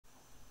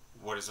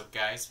is up,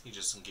 guys? He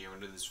just gave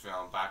into this video.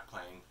 I'm back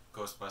playing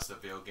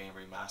Ghostbusters video game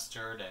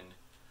remastered, and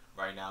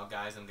right now,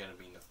 guys, I'm gonna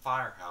be in the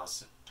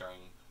firehouse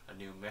during a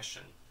new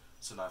mission.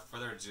 So without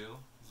further ado,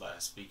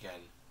 let's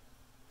begin.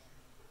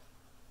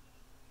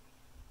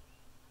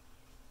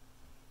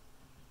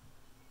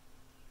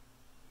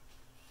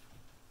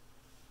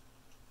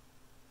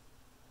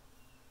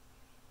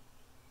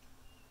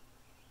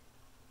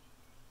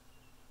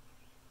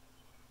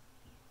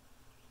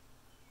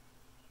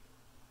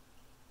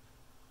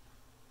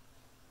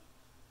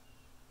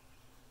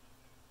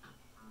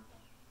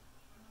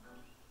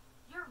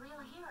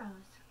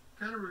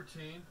 Kind of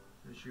routine.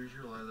 As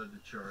usual, I led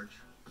the charge.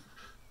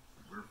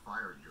 We're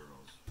fired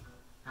heroes.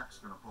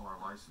 Heck's gonna pull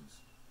our license.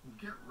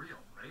 Get real,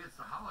 Ray.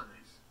 It's the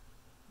holidays.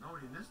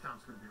 Nobody in this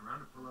town's gonna be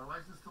around to pull our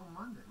license till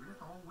Monday. We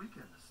got the whole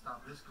weekend to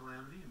stop this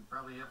calamity and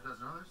probably half a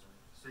dozen others.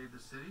 Save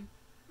the city.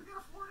 We got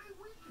a 4-day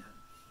weekend.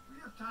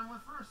 We have time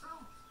left for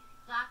ourselves.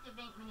 Dr.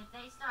 Binkman, if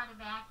they start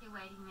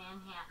evacuating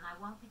Manhattan, I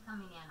won't be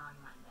coming in on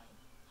Monday.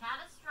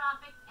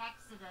 Catastrophic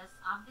exodus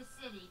of the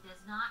city does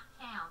not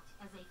count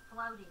as a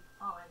floating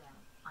holiday.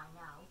 I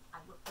know. I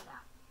looked it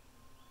up.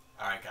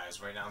 Alright,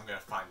 guys. Right now I'm going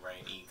to find Ray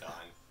and Egon.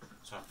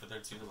 So without further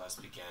ado, let's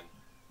begin.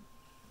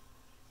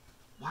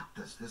 What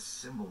does this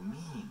symbol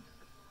mean?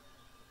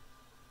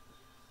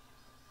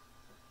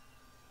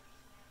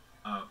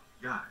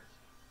 Guys.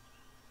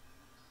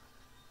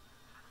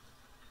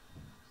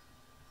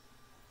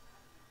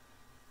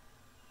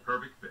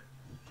 Perfect fit.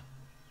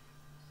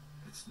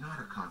 It's not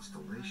a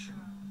constellation.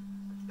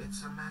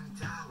 It's a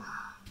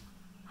mandala.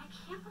 I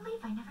can't believe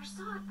I never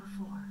saw it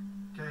before.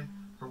 Okay,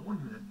 for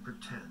 1 minute,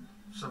 pretend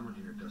someone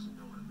here doesn't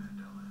know what a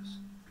mandala is.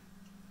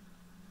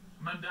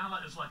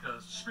 Mandala is like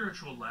a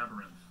spiritual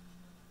labyrinth.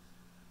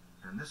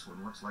 And this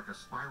one looks like a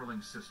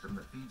spiraling system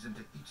that feeds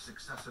into each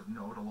successive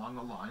node along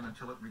the line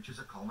until it reaches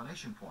a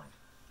culmination point.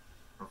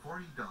 Before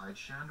he died,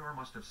 Shandor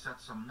must have set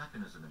some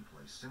mechanism in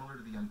place, similar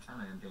to the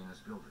antenna in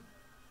Dana's building.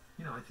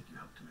 You know, I think you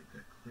helped to make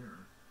that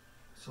clearer.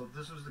 So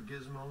this was the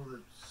gizmo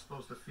that's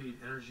supposed to feed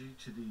energy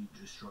to the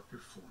destructor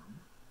form?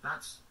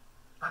 That's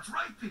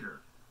right,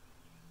 Peter!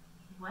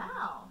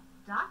 Well,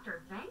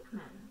 Dr.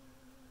 Binkman.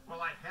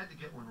 Well, I had to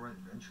get one right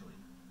eventually,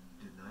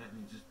 didn't I? I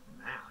mean, just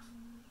math.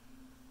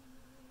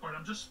 Alright,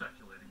 I'm just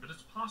speculating, but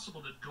it's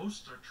possible that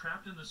ghosts are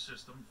trapped in the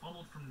system,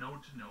 funneled from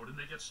node to node, and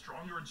they get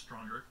stronger and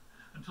stronger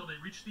until they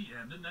reach the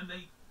end, and then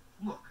they...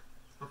 Look,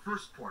 the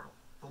first portal,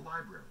 the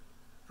library.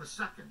 The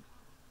second,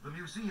 the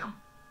museum.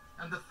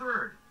 And the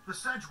third, the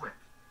Sedgwick.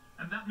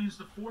 And that means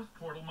the fourth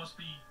portal must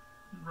be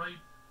right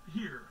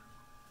here.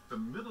 The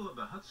middle of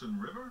the Hudson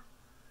River?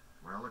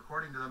 Well,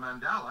 according to the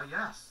mandala,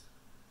 yes.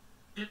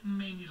 It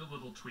may need a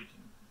little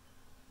tweaking.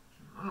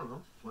 I don't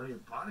know. Plenty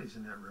of bodies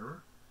in that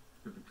river.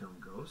 Could become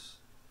ghosts.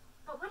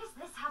 But what does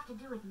this have to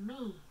do with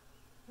me?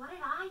 What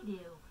did I do?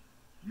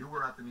 You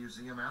were at the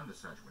museum and the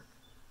Sedgwick.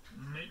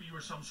 Maybe you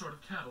were some sort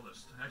of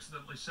catalyst,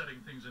 accidentally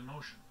setting things in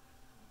motion.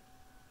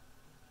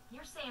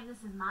 You're saying this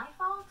is my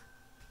fault?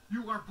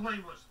 You are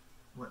blameless.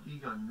 What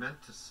Egon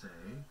meant to say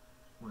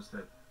was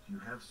that you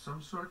have some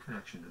sort of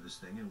connection to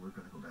this thing, and we're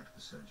going to go back to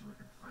the Sedgwick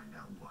and find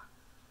out what.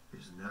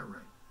 Isn't that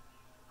right,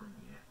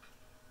 Brainiac?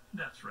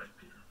 That's right,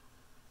 Peter.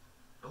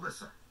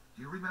 Alyssa,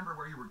 do you remember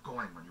where you were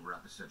going when you were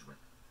at the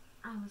Sedgwick?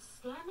 I was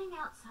standing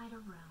outside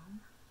a room,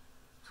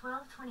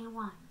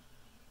 1221.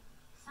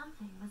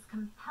 Something was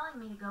compelling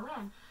me to go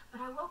in,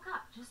 but I woke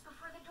up just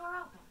before the door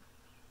opened.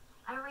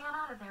 I ran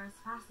out of there as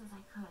fast as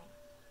I could,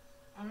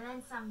 and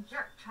then some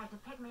jerk tried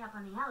to pick me up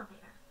on the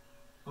elevator.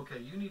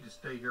 Okay, you need to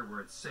stay here where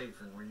it's safe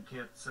and where you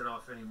can't set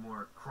off any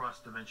more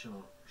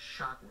cross-dimensional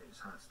shockwaves,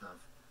 hot stuff.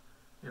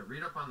 Yeah,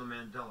 read up on the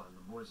mandala, and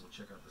the boys will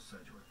check out the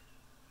Sedgwick.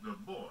 The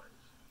boys?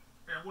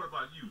 And what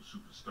about you,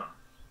 superstar?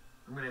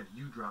 I'm going to have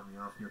you drop me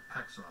off near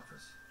Peck's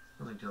office.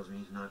 Something tells me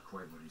he's not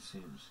quite what he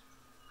seems.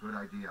 Good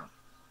idea.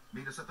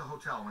 Meet us at the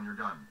hotel when you're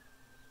done.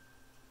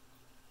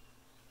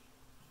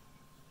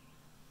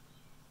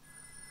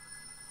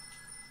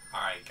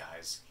 Alright,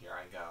 guys. Here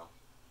I go.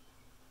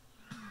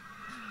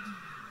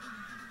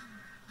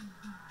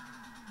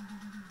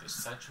 The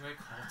Sedgwick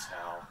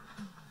Hotel.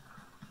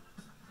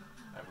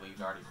 I believe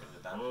you've already been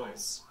to that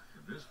place.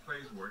 If this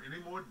place were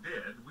any more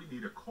dead, we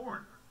need a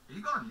coroner.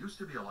 Egon used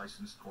to be a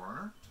licensed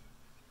coroner.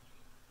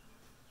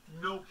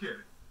 No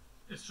kidding.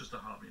 It's just a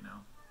hobby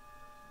now.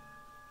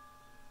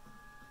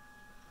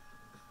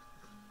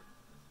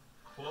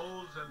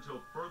 Closed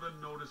until further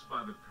notice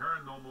by the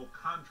Paranormal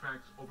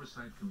Contracts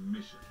Oversight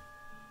Commission.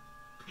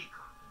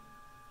 Peacock.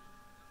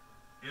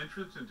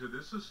 Entrance into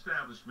this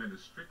establishment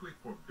is strictly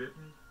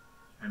forbidden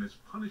and is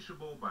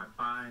punishable by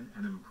fine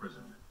and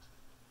imprisonment.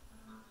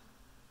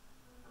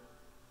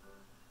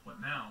 What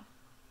now?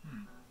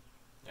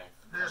 Yeah.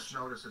 This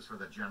notice is for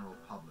the general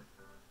public.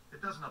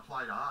 It doesn't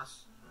apply to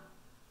us.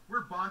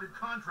 We're bonded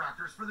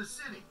contractors for the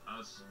city.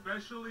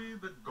 Especially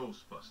the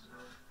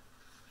Ghostbusters.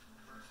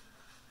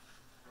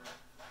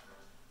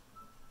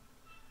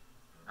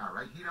 All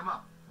right, heat them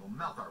up. We'll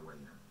melt our way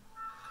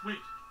in.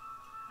 Wait,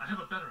 I have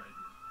a better idea.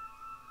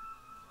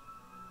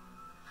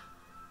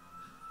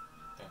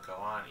 Then go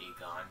on,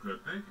 Egon.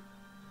 Good thinking.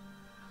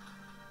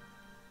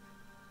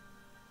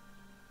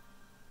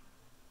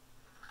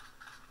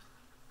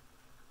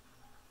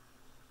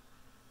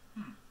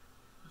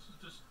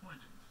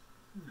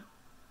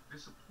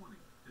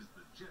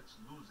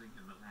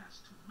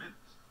 last 2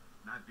 minutes.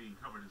 Not being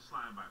covered in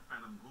slime by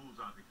phantom ghouls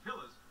out to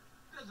kill us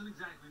doesn't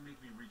exactly make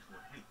me reach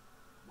for a hanky.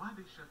 Why'd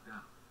they shut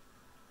down?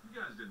 You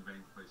guys didn't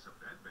bang the place up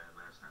that bad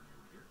last time you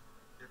were here.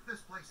 If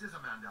this place is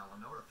a Mandela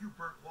node, a few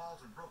burnt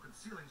walls and broken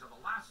ceilings are the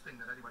last thing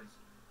that anybody's...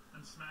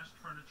 And smashed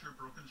furniture,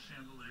 broken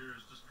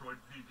chandeliers, destroyed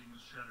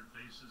paintings, shattered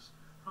vases.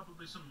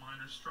 Probably some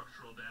minor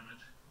structural damage.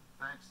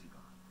 Thanks,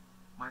 Ivan.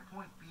 My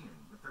point being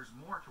that there's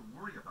more to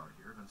worry about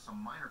here than some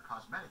minor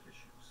cosmetic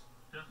issues.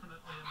 Definitely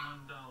a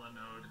mandala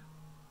node.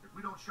 If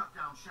we don't shut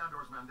down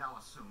Shandor's Mandala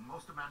soon,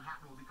 most of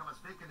Manhattan will become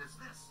as vacant as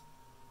this.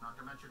 Not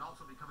to mention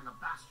also becoming a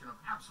bastion of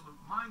absolute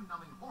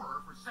mind-numbing horror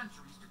for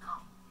centuries to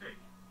come. Hey,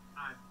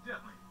 I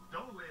definitely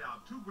don't lay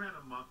out $2 grand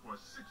a month for a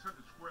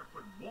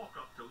 600-square-foot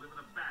walk-up to live in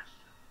a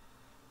bastion.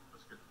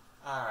 Let's get it.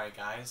 Alright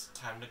guys,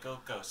 time to go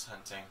ghost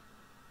hunting.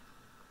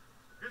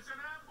 It's an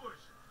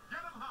ambush!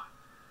 Get 'em hot!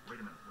 Wait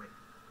a minute, wait.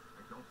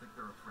 I don't think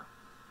they're a threat.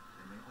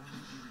 They may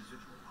only be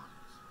residual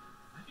bodies.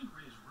 I think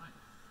Ray is right.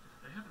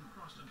 They haven't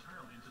crossed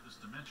entirely into this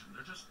dimension.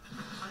 They're just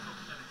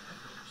psychokinetic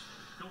echoes.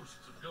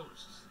 Ghosts of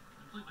ghosts.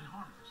 Completely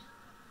harmless.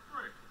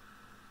 Great.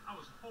 I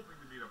was hoping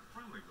to meet a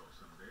friendly ghost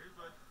someday,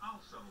 but I'll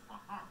settle for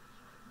harmless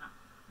right now.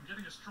 I'm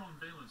getting a strong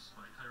valence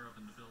spike higher up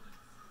in the building.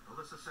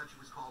 Alyssa said she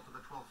was called to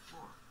the 12th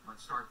floor.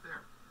 Let's start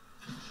there.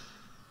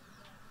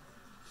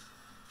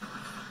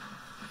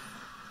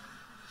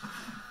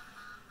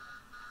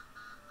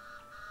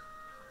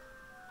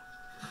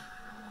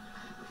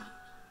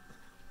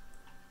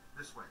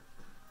 This way.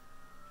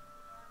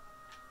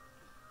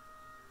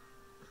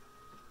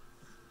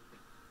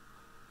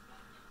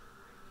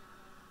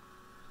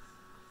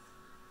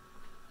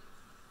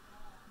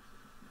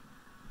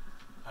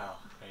 Oh,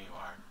 there you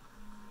are.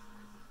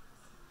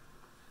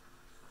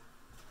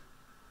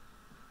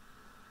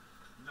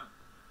 No.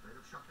 They'd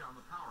have shut down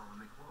the power when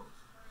they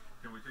closed.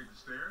 Can we take the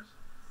stairs?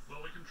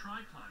 Well, we can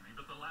try climbing,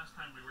 but the last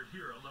time we were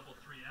here, a level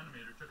 3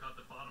 animator took out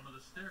the bottom of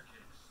the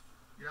staircase.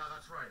 Yeah,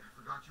 that's right.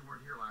 Forgot you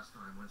weren't here last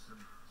time, Winston.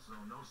 So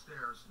no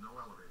stairs, no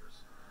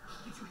elevators.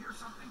 Did you hear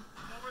something?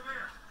 Over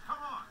there! Come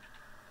on!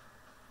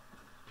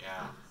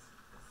 Yeah.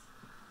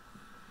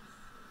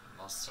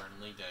 Most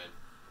certainly did.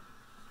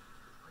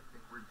 I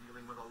think we're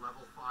dealing with a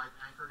level 5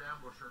 anchored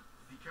ambusher.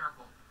 Be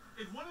careful.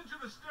 It went into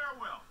the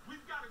stairwell!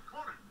 We've got it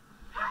cornered!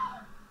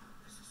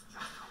 This is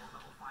just how a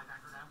level 5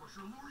 anchored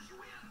ambusher lures you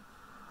in.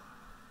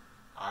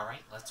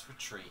 Alright, let's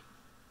retreat.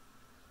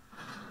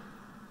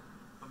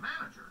 The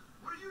manager?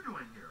 What are you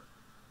doing here?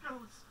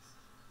 Ghosts,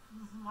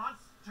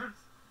 monsters,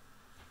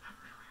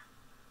 everywhere.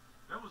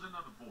 That was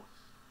another voice.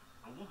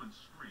 A woman's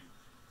scream.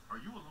 Are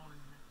you alone in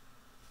here?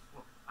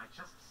 Look, I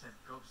just said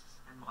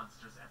ghosts and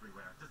monsters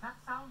everywhere. Does that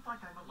sound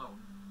like I'm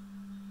alone?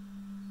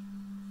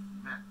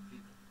 Men,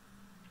 people.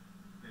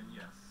 Then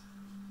yes,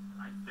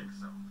 I think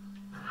so.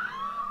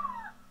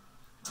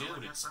 Dude,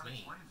 Well, I guess it's that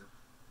me. explains it.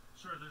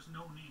 Sir, there's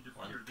no need to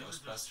One of fear. the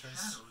These are just Ghostbusters?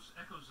 shadows,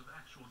 echoes of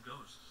actual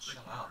ghosts. They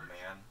Chill can out, hurt you.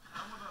 man.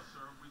 Come with us,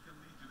 sir. We can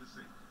lead you to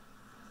safety.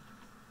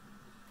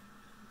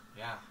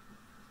 Yeah.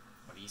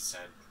 What he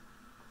said.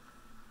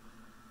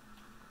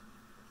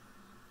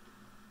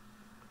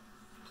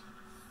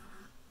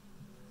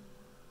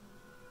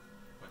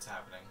 What's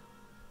happening?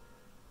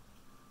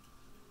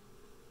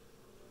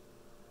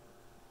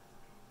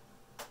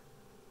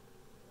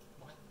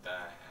 What the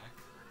heck?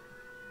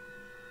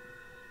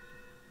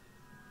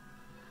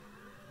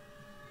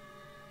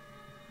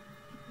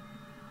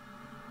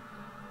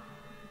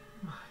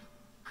 My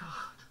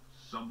God,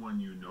 Someone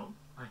you know?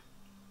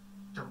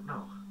 don't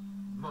know.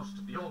 Most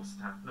of the old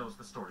staff knows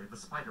the story of the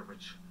Spider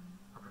Witch,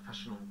 a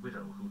professional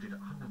widow who did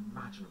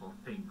unimaginable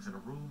things in a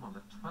room on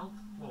the 12th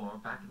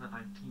floor back in the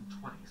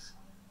 1920s.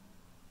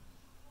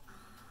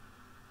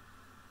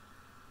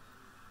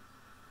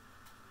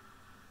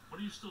 What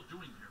are you still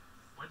doing here?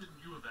 Why didn't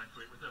you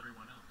evacuate with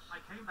everyone else?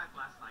 I came back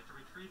last night to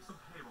retrieve some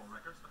payroll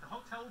records, but the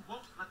hotel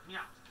won't let me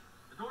out.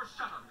 The door's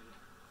shut on me.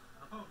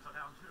 The phones are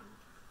down too.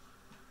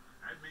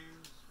 That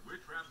means we're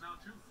trapped now,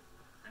 too.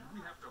 And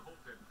we have to hope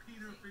that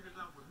Peter figures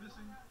out we're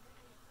missing.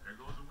 There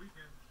goes the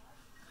weekend.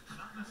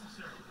 Not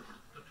necessarily.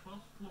 The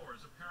 12th floor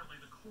is apparently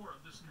the core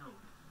of this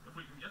node. If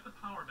we can get the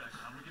power back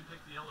on, we can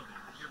take the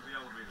elevators. If the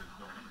elevators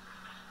don't.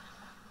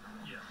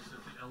 Yes,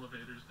 if the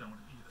elevators don't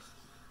either.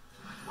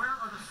 Where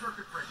are the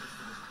circuit breakers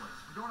for this place?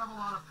 We don't have a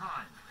lot of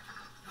time.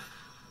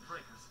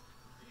 Breakers.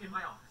 In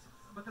my office.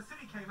 But the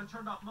city came and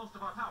turned off most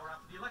of our power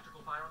after the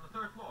electrical fire on the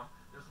 3rd floor.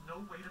 There's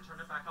no way to turn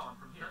it back on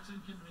from here. That's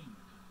inconvenient.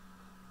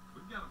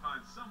 We've got to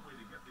find some way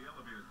to get the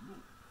elevators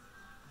moving.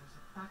 There's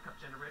a backup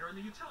generator in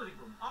the utility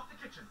room, off the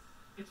kitchen.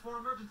 It's for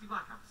emergency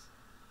blackouts.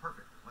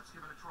 Perfect. Let's give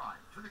it a try.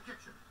 To the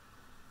kitchen.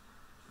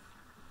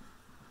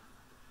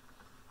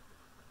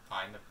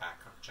 Find the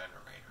backup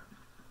generator.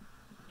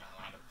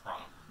 Not a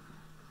problem.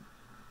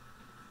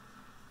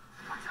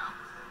 Watch out!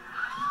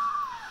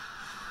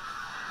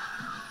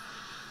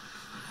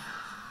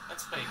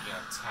 Let's make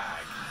your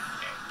tag,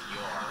 and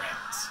you're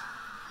it.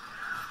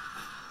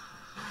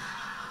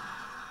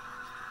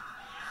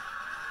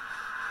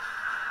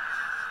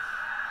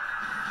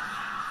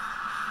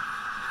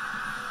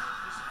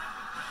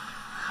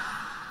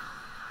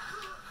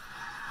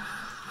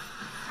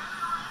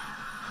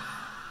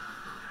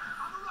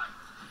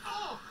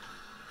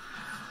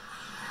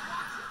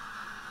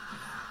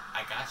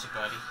 Gotcha,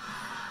 buddy.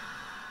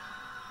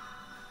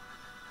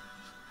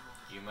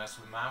 You mess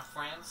with my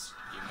friends,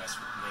 you mess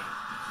with me.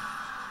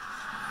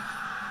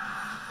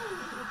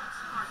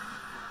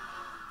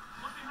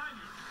 Look behind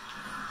you.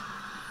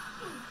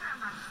 Damn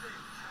that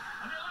stage.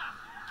 On your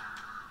left.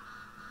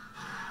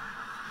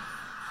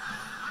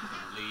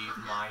 Leave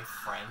my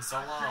friends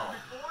alone.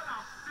 Before,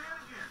 now say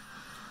it again.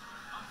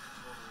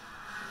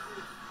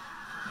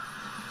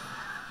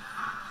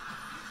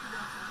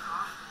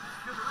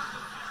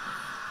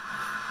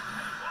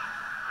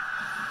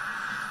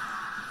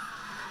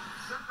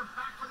 Sent them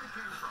back where they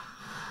came from.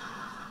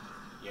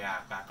 Yeah,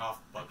 back off,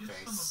 I guess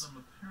Bugface. some of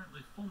them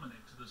apparently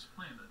fulminate to this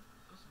planet.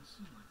 Doesn't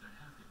seem like they're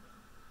happy about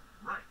it.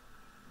 Right.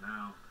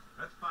 Now,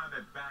 let's find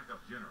that backup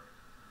generator.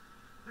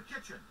 The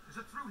kitchen. Is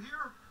it through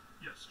here?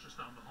 Yes, just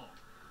down the hall.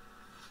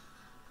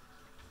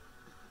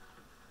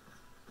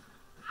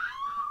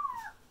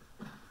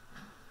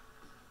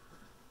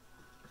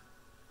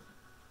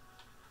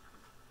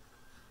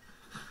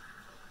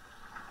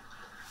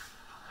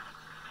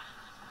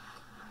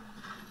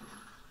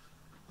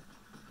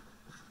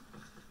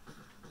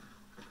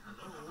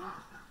 Hello?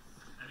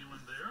 Anyone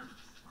there?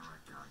 All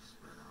right, guys,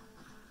 spread out.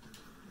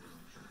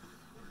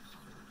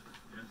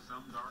 In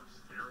some dark,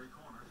 scary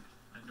corner.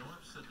 I know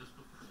I've said this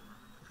before,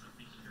 but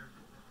be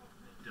careful.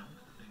 I don't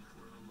think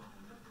we're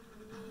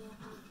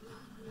alone.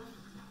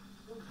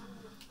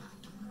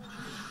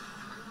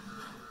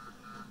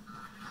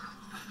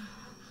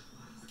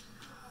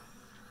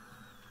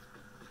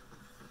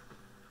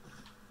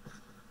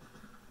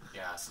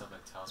 Yeah, something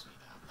tells me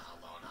that I'm not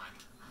alone.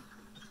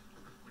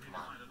 We need Come to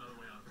on. find another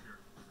way out of here.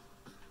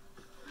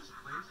 This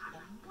place?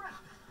 Oh, what?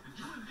 Did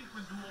you and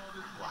Dickman do all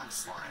this? Black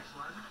slime.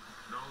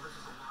 No, this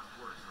is a lot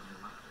worse than the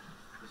left.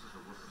 This is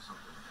the work of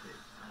something big.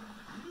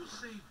 When you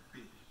say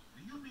big,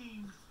 do you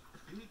mean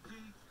big,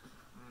 big?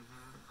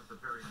 At the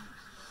very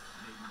least,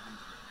 maybe even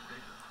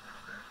bigger.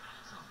 That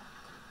sounds.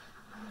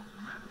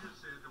 The manager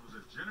said there was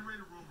a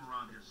generator room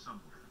around here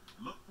somewhere.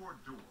 Look for a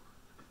door.